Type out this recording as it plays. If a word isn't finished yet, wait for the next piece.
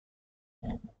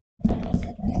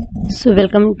So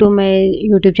welcome to my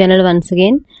YouTube channel once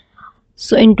again.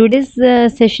 So in today's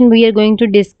session we are going to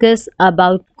discuss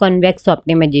about convex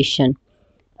optimization.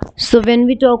 So when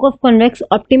we talk of convex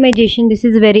optimization, this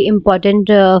is very important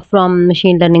from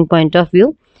machine learning point of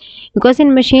view, because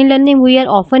in machine learning we are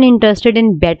often interested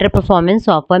in better performance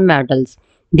of our models.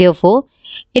 Therefore,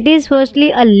 it is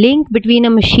firstly a link between a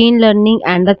machine learning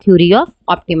and the theory of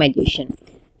optimization.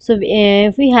 So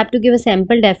if we have to give a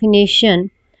sample definition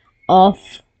of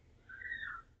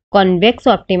convex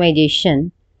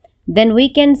optimization, then we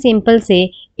can simply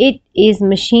say it is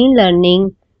machine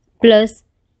learning plus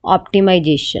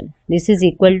optimization. This is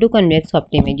equal to convex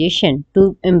optimization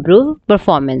to improve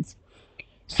performance.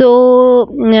 So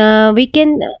we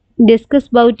can discuss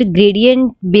about the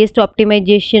gradient based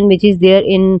optimization, which is there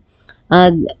in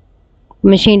uh,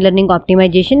 machine learning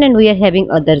optimization, and we are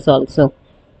having others also.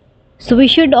 So we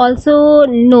should also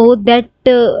know that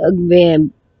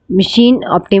machine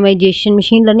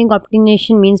learning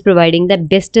optimization means providing the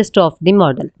bestest of the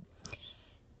model.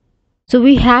 So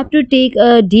we have to take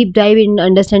a deep dive in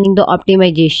understanding the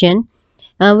optimization.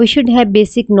 We should have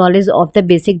basic knowledge of the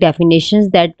basic definitions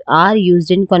that are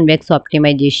used in convex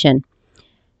optimization.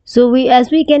 So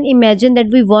as we can imagine that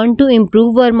we want to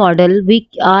improve our model, we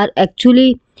are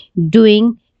actually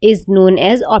doing is known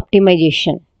as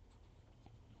optimization.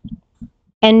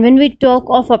 And when we talk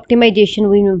of optimization,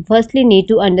 we firstly need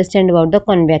to understand about the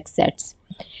convex sets.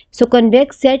 So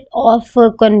convex set of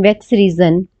convex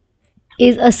region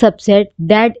is a subset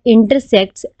that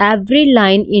intersects every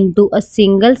line into a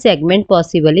single segment,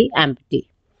 possibly empty.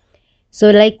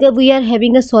 So like we are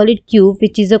having a solid cube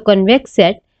which is a convex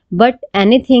set, but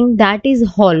anything that is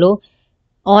hollow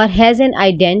or has an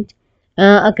ident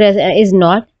is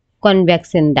not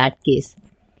convex in that case.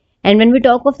 And when we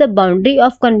talk of the boundary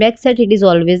of convex set, it is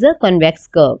always a convex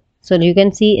curve. So you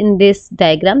can see in this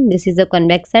diagram, this is a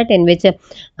convex set in which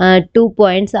 2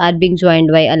 points are being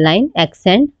joined by a line x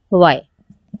and y.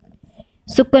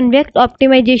 So convex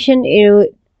optimization,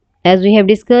 as we have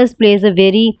discussed, plays a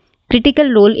very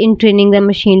critical role in training the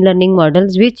machine learning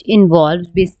models, which involves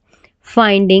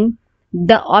finding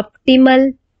the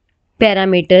optimal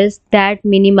parameters that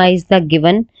minimize the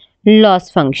given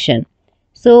loss function.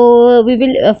 So we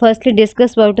will firstly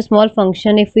discuss about a small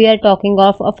function. If we are talking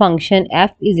of a function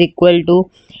f is equal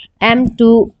to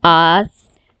m2r,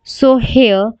 so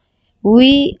here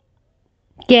we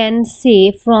can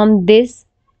say from this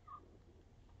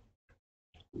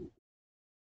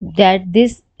that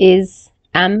this is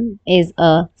m is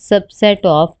a subset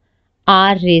of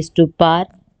r raised to power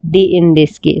d in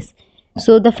this case.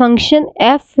 So the function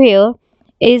f here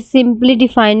is simply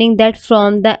defining that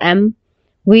from the m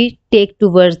we take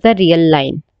towards the real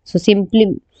line. So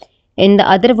simply, in the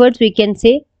other words, we can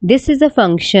say this is a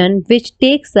function which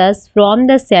takes us from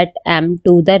the set m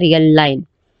to the real line.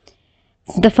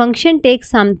 The function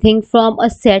takes something from a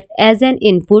set as an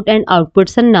input and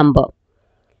outputs a number.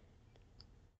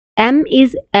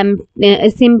 Is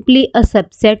simply a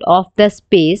subset of the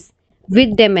space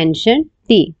with dimension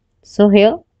t. So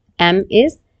here m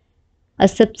is a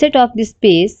subset of the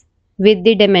space with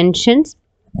the dimensions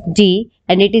d,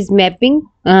 and it is mapping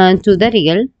to the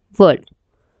real world.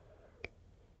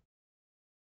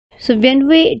 So when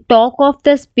we talk of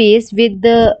the space with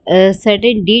the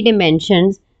certain d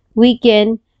dimensions, we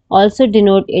can also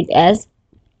denote it as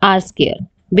r square,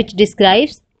 which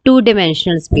describes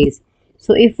two-dimensional space.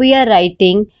 So if we are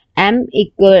writing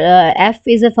f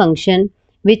is a function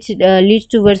which leads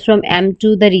towards from m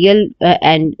to the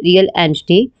real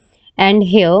entity, and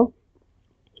here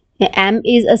m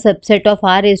is a subset of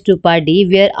r raised to power d,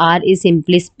 where r is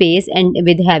simply space and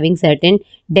with having certain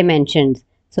dimensions.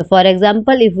 So for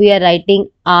example, if we are writing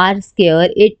r square,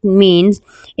 it means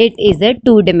it is a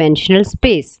two-dimensional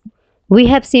space. We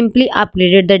have simply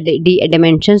upgraded the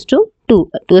dimensions to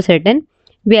 2 to a certain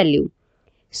value.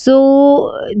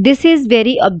 So this is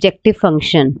very objective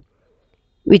function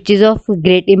which is of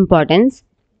great importance.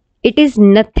 It is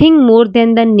nothing more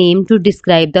than the name to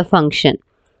describe the function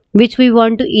which we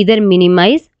want to either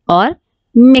minimize or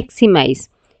maximize.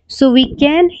 So we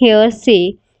can here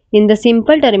say in the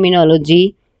simple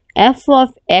terminology f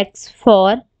of x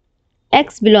for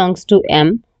x belongs to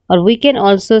m, or we can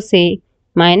also say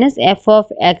minus f of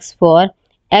x for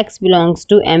x belongs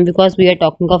to m, because we are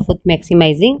talking of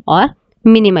maximizing or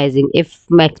minimizing. If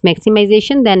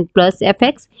maximization, then plus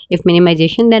fx; if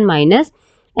minimization, then minus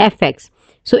fx.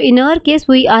 So in our case,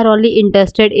 we are only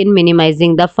interested in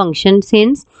minimizing the function,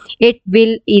 since it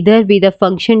will either be the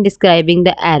function describing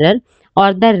the error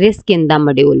or the risk in the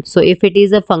module. So if it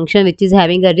is a function which is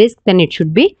having a risk, then it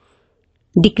should be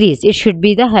decreased. It should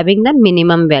be the having the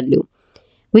minimum value.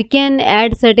 We can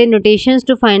add certain notations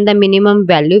to find the minimum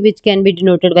value, which can be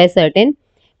denoted by certain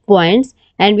points,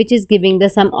 and which is giving the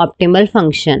some optimal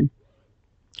function.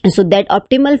 So that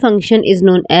optimal function is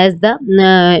known as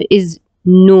the is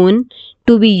known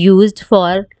to be used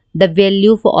for the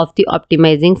value of the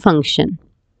optimizing function.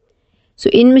 So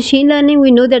in machine learning,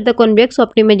 we know that the convex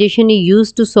optimization is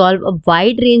used to solve a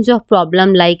wide range of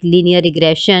problems like linear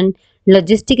regression,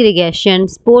 logistic regression,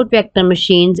 support vector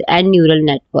machines, and neural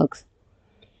networks.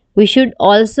 We should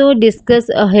also discuss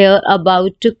here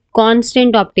about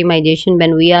constant optimization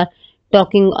when we are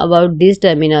talking about this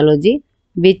terminology,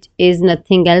 which is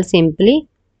nothing else, simply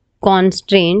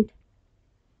constraint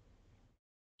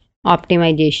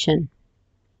optimization.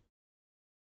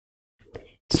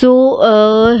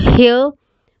 So here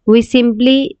we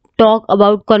simply talk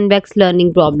about convex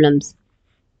learning problems,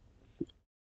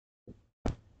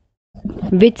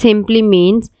 which simply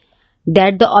means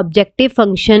that the objective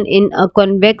function in a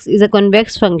convex is a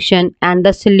convex function and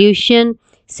the solution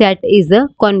set is a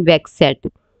convex set.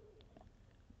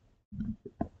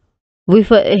 We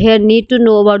here need to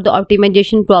know about the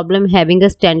optimization problem having a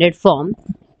standard form,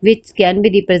 which can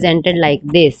be represented like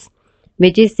this,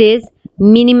 which is says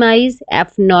minimize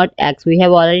f naught x. We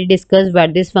have already discussed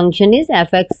what this function is,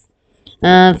 fx,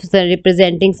 so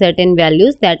representing certain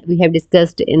values that we have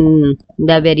discussed in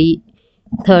the very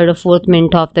third or fourth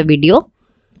minute of the video.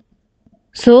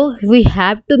 So we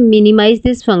have to minimize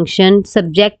this function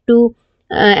subject to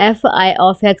fi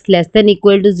of x less than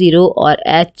equal to 0 or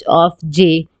h of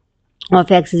j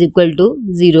of x is equal to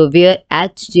 0, where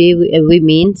hj we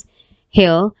means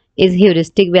here is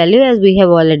heuristic value. As we have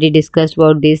already discussed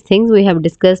about these things, we have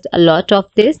discussed a lot of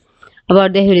this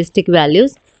about the heuristic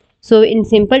values. So in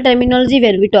simple terminology,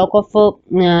 when we talk of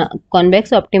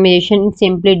convex optimization, it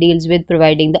simply deals with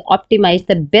providing the optimize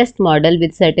the best model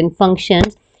with certain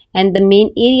functions, and the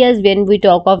main areas when we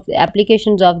talk of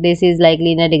applications of this is like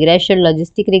linear regression,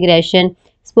 logistic regression,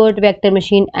 support vector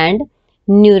machine, and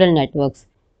neural networks.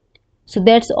 So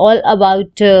that's all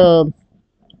about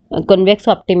convex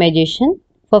optimization.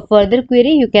 For further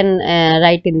query, you can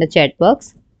write in the chat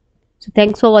box. So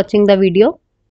thanks for watching the video.